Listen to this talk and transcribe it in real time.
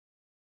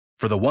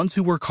For the ones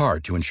who work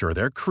hard to ensure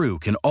their crew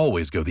can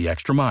always go the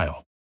extra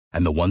mile,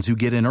 and the ones who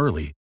get in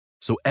early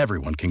so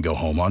everyone can go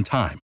home on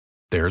time,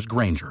 there's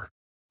Grainger,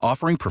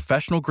 offering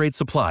professional-grade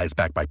supplies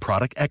backed by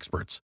product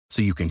experts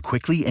so you can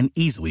quickly and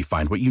easily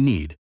find what you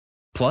need.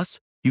 Plus,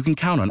 you can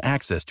count on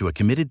access to a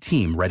committed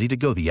team ready to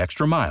go the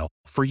extra mile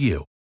for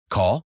you.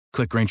 Call,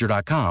 click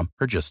Grainger.com,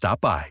 or just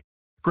stop by.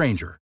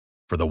 Grainger,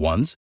 for the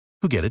ones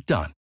who get it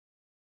done.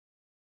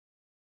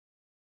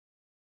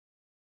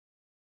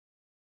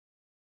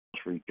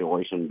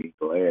 Rejoice and be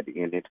glad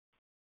in it.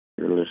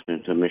 You're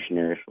listening to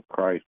Missionaries for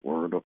Christ,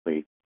 Word of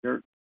Faith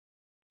Church.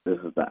 This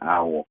is the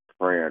hour of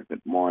prayer.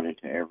 Good morning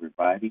to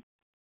everybody.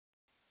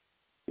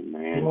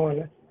 Amen. Good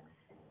morning.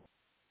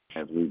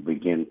 As we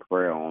begin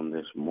prayer on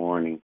this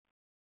morning,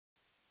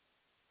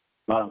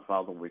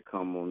 Father, we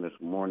come on this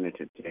morning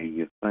to tell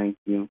you thank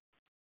you.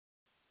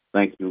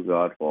 Thank you,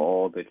 God, for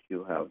all that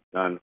you have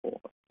done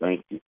for us.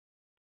 Thank you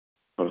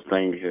for the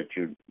things that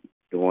you're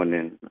doing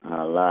in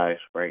our lives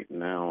right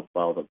now,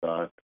 Father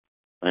God.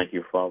 Thank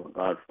you, Father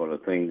God, for the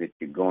things that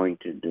you're going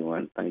to do,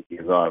 and thank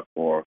you, God,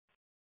 for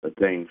the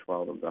things,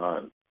 Father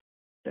God,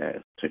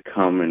 that to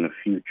come in the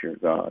future,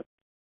 God.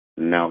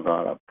 Now,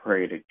 God, I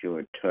pray that you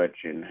would touch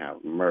and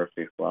have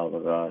mercy, Father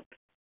God.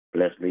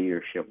 Bless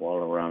leadership all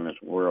around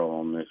this world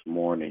on this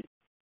morning,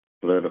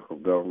 political,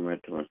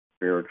 governmental, and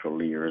spiritual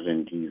leaders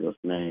in Jesus'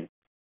 name.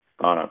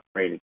 God, I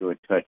pray that you would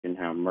touch and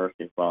have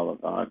mercy, Father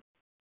God.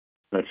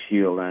 Touch,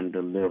 heal, and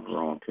deliver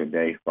on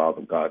today,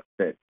 Father God.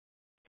 Set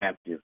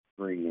captives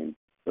free in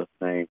Jesus'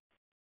 name.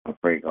 I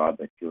pray, God,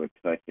 that you would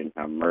touch and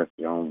have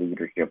mercy on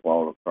leadership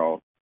all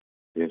across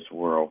this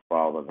world,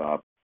 Father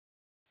God.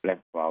 Bless,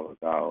 Father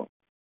God,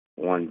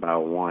 one by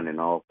one and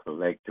all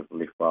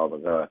collectively, Father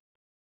God.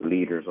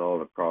 Leaders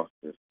all across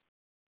this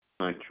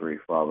country,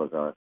 Father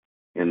God.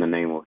 In the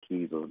name of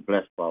Jesus,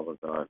 bless, Father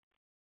God,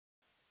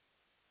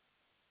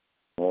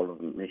 all of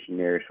the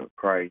missionaries for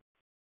Christ.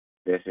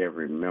 Bless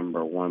every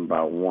member one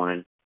by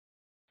one,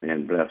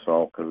 and bless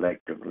all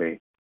collectively.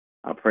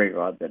 I pray,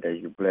 God, that as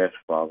you bless,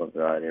 Father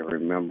God,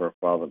 every member,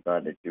 Father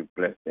God, that you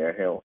bless their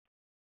health.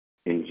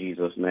 In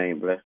Jesus'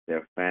 name, bless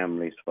their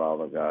families,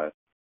 Father God.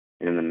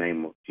 In the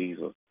name of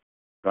Jesus.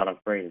 God, I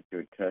pray that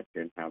you touch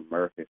and have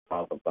mercy,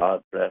 Father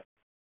God. Bless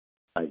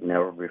like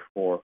never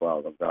before,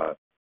 Father God.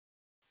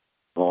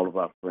 All of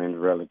our friends,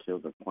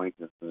 relatives,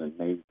 acquaintances, and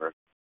neighbors,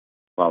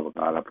 Father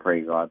God, I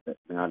pray, God, that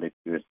now that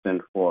you send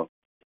forth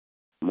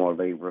more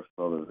laborers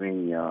for the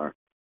vineyard,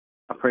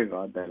 I pray,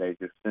 God, that as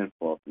you send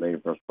forth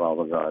laborers,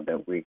 Father God,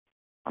 that we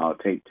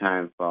take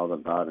time, Father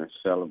God, and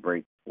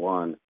celebrate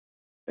one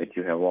that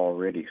you have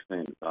already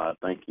sent, God.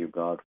 Thank you,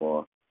 God,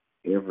 for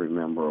every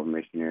member of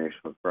Missionaries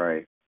for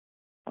Christ.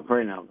 I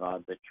pray now,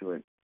 God, that you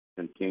would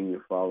continue,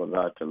 Father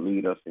God, to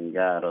lead us and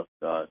guide us,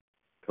 God,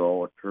 to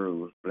all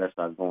truths. Bless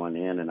our going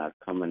in and our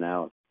coming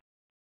out.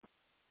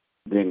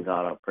 Then,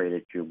 God, I pray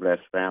that you bless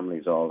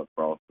families all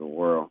across the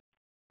world.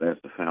 Bless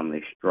the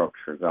family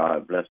structure,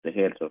 God. Bless the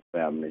heads of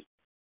families.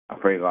 I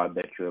pray, God,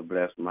 that you will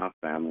bless my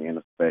family in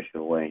a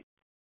special way.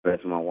 Bless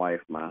my wife,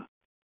 my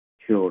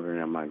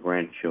children, and my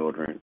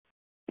grandchildren.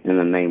 In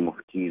the name of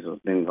Jesus.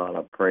 Then, God,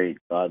 I pray,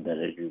 God, that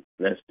as you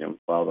bless them,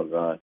 Father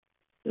God,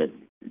 that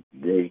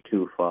they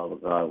too, Father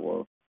God,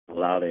 will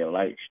allow their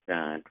light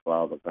shine,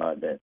 Father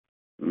God, that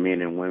men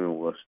and women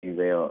will see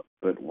their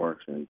good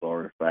works and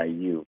glorify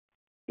you.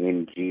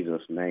 In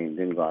Jesus' name.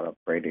 Then, God, I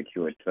pray that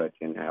you would touch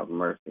and have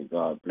mercy.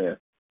 God bless,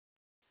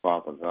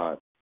 Father God.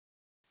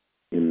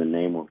 In the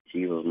name of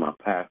Jesus, my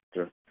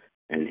pastor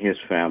and his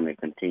family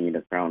continue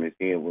to crown his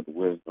head with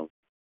wisdom,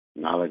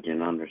 knowledge,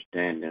 and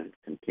understanding.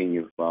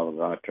 Continue, Father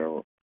God,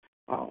 to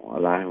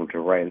allow him to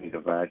rightly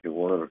divide your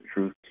word of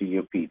truth to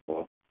your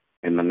people.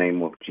 In the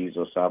name of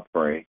Jesus, I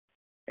pray.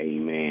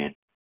 Amen.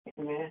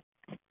 Amen.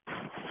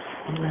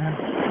 Amen.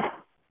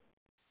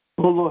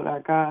 Oh, Lord, our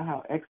God,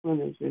 how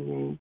excellent is your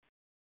name.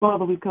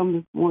 Father, we come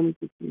this morning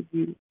to give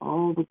you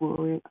all the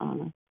glory and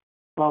honor.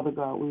 Father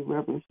God, we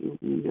reverence you.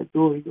 We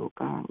adore you, oh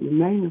God. We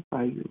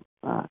magnify you,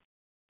 God.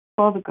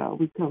 Father God,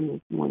 we come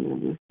this morning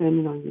and we're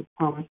standing on your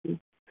promises.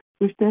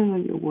 We're standing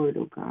on your word,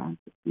 oh God,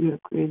 that you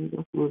have created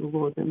us for the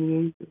Lord and the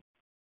angels.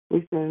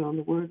 We're standing on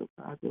the word of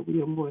God that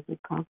we are more than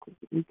conquerors,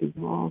 that we can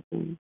do all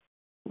things.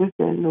 We're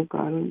standing, oh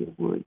God, on your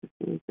word that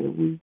says that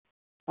we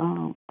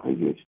are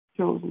your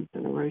chosen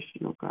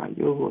generation, oh God,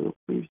 your royal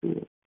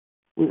priesthood,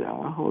 with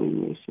our holy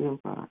nation, oh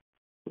God.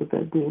 With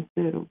that being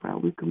said, oh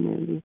God, we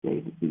command this day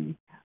to be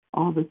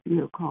all that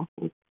you have called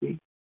for it to be.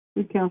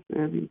 We cancel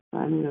every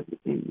assignment of the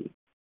enemy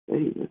that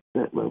he has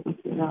set love and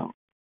set out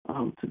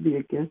to be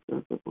against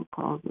us, that will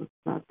cause us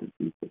not to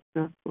be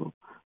successful.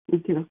 We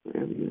cancel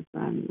every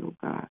assignment, oh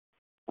God,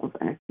 of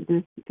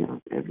accidents. We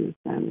cancel every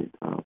assignment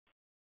of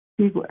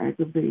people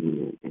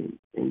aggravating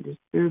and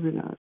disturbing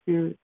our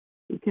spirit.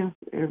 We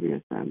cancel every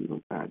assignment,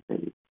 oh God,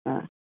 that is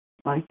not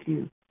like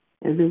you.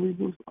 And then we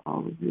move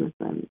all of your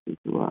assignments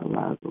into our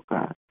lives, oh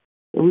God,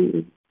 that we may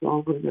be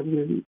stronger, that we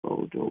may be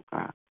bold, oh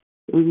God,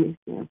 that we may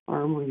stand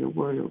firm on your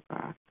word, oh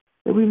God,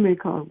 that we may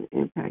cause an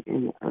impact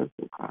in the earth,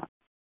 oh God,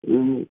 that we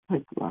may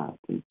touch lives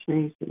and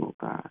change them, oh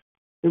God,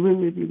 that we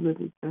may be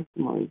living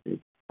testimonies and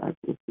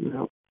disciples to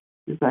help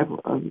disciple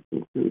others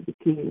into the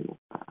kingdom of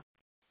God.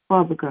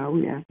 Father God,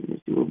 we ask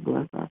that you will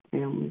bless our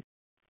families,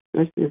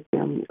 especially the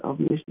family of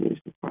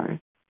missionaries of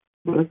Christ.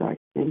 Bless our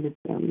extended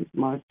families,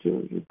 my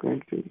children,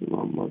 grandchildren,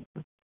 my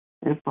mother.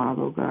 And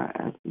Father, oh God,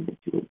 asking that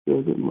you would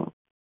build them up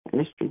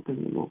and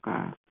strengthen them, oh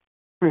God.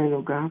 Praying,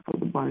 oh God, for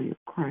the body of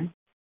Christ.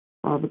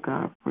 Father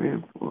God,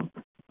 praying for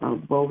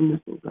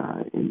boldness, oh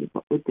God,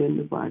 within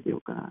the body,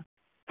 oh God.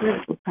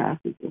 Praying for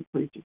pastors and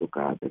preachers, oh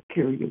God, that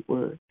carry your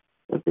word,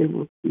 that they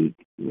will speak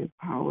in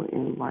power,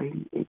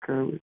 enlighten,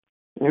 encourage,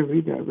 and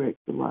redirect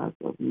the lives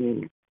of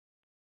men.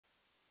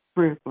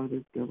 Praying for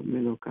this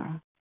government, oh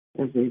God,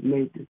 as they've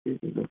made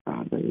decisions, oh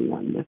God, that are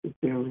not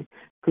necessarily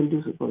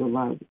conducive for the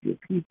lives of your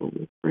people.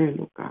 We're praying,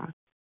 oh God,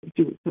 that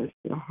you would touch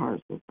their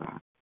hearts, oh God,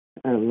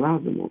 and allow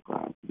them, oh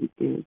God, to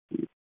begin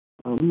to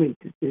make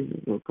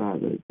decisions, oh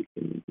God, that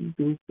can be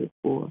conducive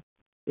for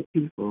the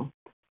people.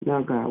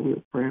 Now, God, we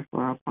are praying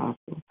for our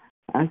apostle,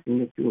 asking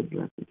that you would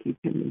bless and keep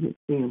him and his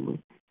family.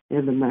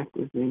 In the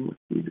matchless name of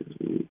Jesus,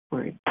 we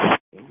pray.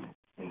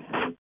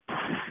 Amen.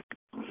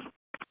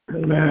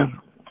 Amen.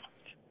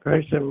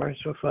 Grace and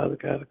merciful Father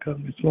God, I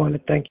come this morning.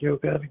 Thank you, O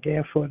God,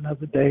 again for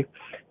another day.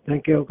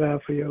 Thank you, O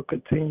God, for your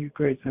continued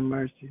grace and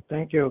mercy.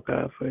 Thank you, O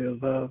God, for your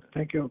love.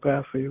 Thank you, O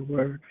God, for your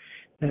word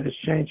that is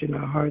changing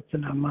our hearts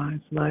and our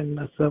minds, lining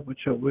us up with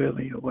your will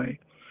and your way.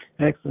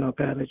 Asking, O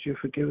God, that you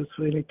forgive us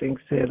for anything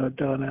said or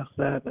done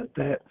outside of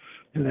that,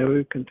 and that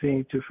we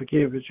continue to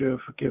forgive as you have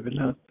forgiven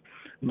us.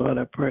 Lord,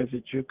 I pray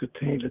that you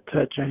continue to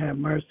touch and have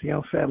mercy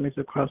on families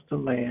across the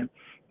land.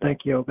 Thank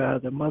you, O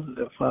God, that mothers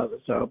and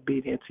fathers are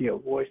obedient to your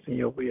voice and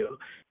your will.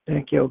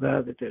 Thank you, O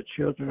God, that their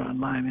children are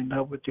lining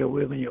up with your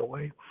will and your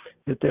way,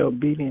 that they're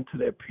obedient to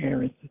their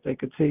parents, that they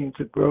continue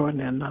to grow in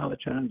their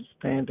knowledge and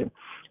understanding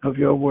of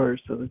your word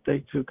so that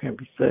they too can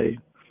be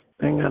saved.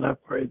 Thank God, I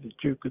pray that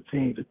you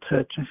continue to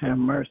touch and have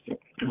mercy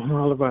on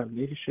all of our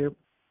leadership.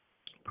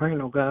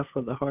 Praying, oh God,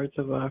 for the hearts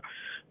of our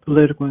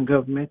political and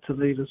governmental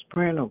leaders.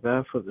 Praying, oh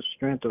God, for the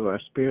strength of our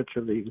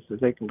spiritual leaders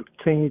as they can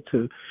continue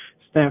to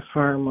stand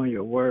firm on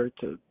your word,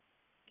 to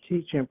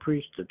teach and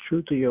preach the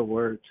truth of your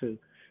word, to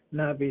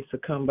not be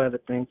succumbed by the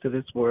things of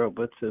this world,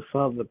 but to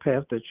follow the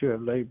path that you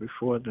have laid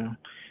before them.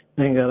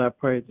 Thank God, I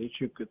pray that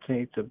you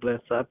continue to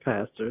bless our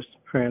pastors.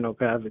 Praying, oh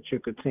God, that you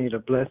continue to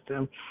bless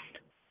them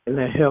in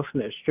their health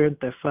and their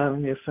strength, their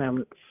family,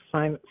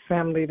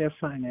 their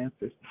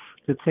finances.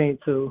 Continue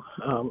to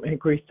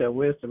increase their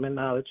wisdom and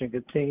knowledge and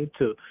continue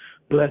to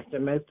bless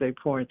them as they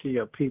pour into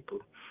your people.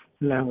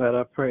 Now, God,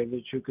 I pray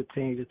that you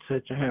continue to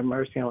touch and have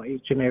mercy on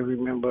each and every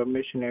member of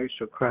Missionaries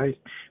for Christ.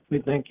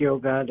 We thank you, oh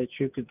God, that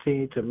you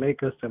continue to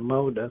make us and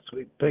mold us.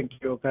 We thank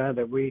you, oh God,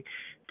 that we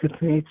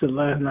continue to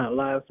line our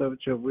lives up with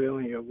your will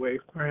and your way.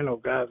 Praying,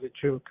 oh God, that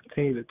you will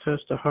continue to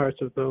touch the hearts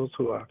of those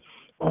who are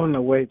on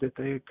the way, that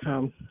they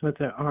come with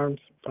their arms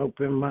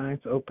open,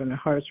 minds open, and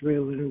hearts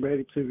real and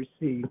ready to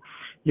receive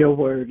your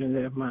word in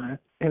their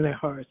minds and their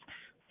hearts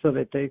so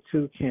that they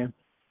too can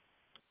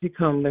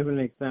become living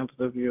examples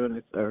of you on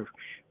this earth.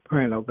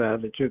 Praying, oh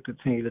God, that you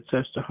continue to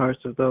touch the hearts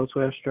of those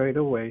who have strayed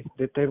away,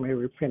 that they may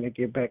repent and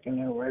get back in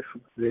their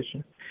rightful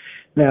position.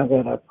 Now,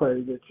 God, I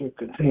pray that you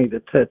continue to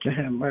touch and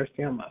have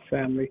mercy on my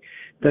family.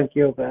 Thank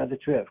you, oh God, that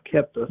you have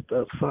kept us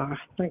thus far.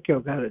 Thank you, oh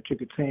God, that you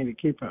continue to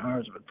keep your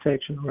arms of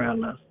protection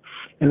around us.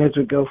 And as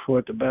we go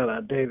forth about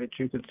our day, that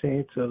you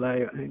continue to allow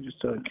your angels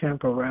to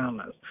encamp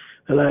around us.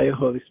 Allow your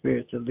Holy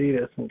Spirit to lead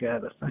us and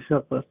guide us and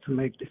help us to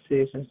make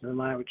decisions in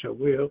line with your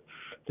will,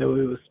 that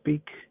we will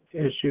speak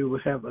as you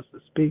would have us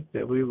to speak,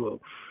 that we will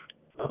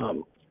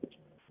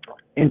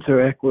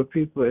interact with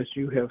people as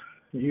you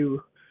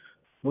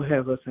will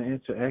have us to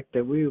interact,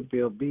 that we will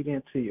be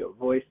obedient to your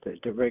voice that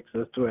directs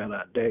us throughout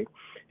our day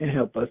and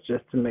help us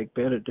just to make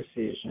better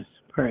decisions.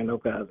 Praying, oh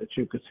God, that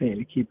you continue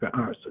to keep your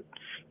arms of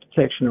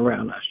protection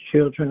around our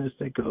children as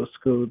they go to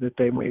school, that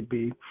they may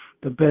be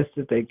the best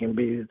that they can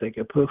be, that they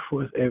can put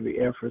forth every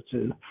effort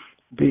to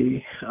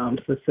be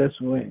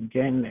successful in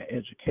gaining their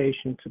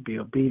education, to be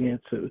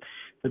obedient to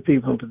the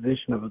people in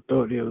position of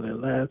authority over their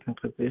lives,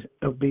 and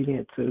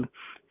obedient to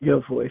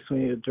your voice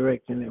when you're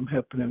directing them,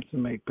 helping them to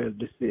make better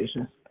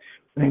decisions.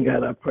 And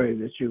God, I pray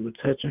that you would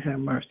touch and have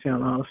mercy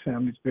on all the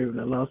families bearing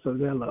the loss of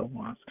their loved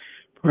ones.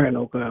 Praying,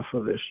 oh God,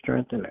 for their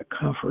strength and their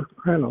comfort.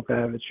 Praying, oh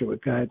God, that you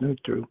would guide them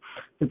through,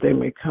 that they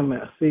may come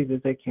out, see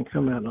that they can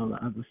come out on the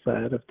other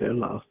side of their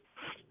loss.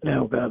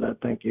 Now, God, I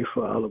thank you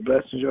for all the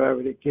blessings you've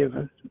already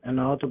given and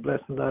all the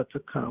blessings are to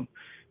come.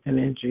 And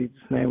in Jesus'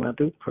 name I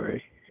do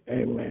pray.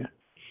 Amen.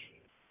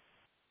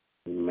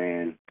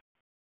 Amen.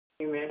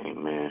 Amen.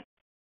 Amen.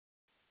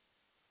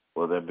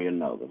 Will there be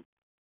another?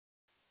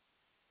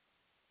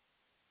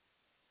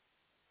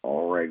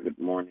 All right. Good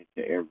morning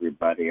to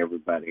everybody.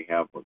 Everybody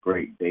have a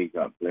great day.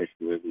 God bless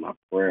you is my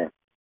prayer.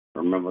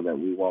 Remember that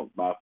we walk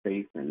by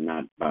faith and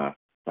not by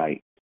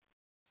sight.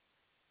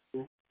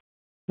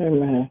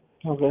 Amen.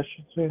 God bless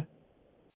you too.